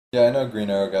Yeah, I know Green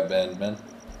Arrow got banned, man.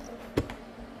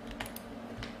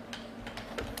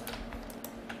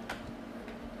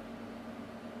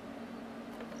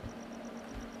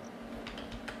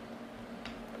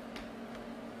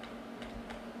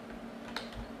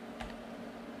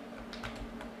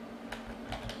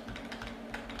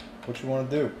 What you want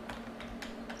to do?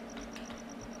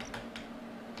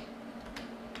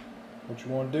 What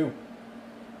you want to do?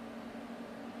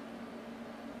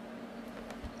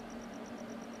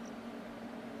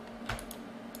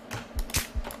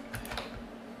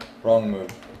 Wrong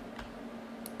move.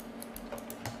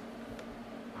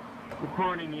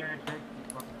 Recording your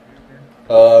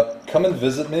Come and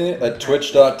visit me at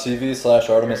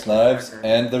twitch.tv/ArtemisKnives,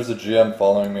 and there's a GM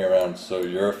following me around, so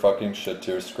you're a fucking shit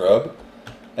tier scrub.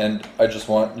 And I just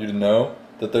want you to know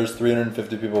that there's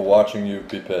 350 people watching you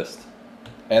be pissed.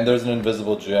 And there's an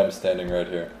invisible GM standing right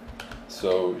here.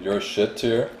 So you're a shit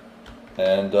tier,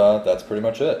 and that's pretty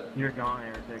much it. You're gone,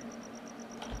 Heretic.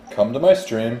 Come to my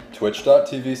stream,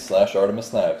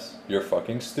 twitch.tv/ArtemisKnives. You're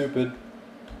fucking stupid.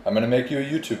 I'm gonna make you a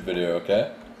YouTube video,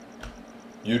 okay?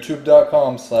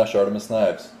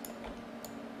 youtube.com/ArtemisKnives.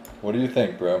 What do you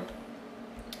think, bro?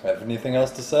 Have anything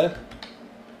else to say?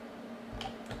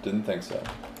 Didn't think so.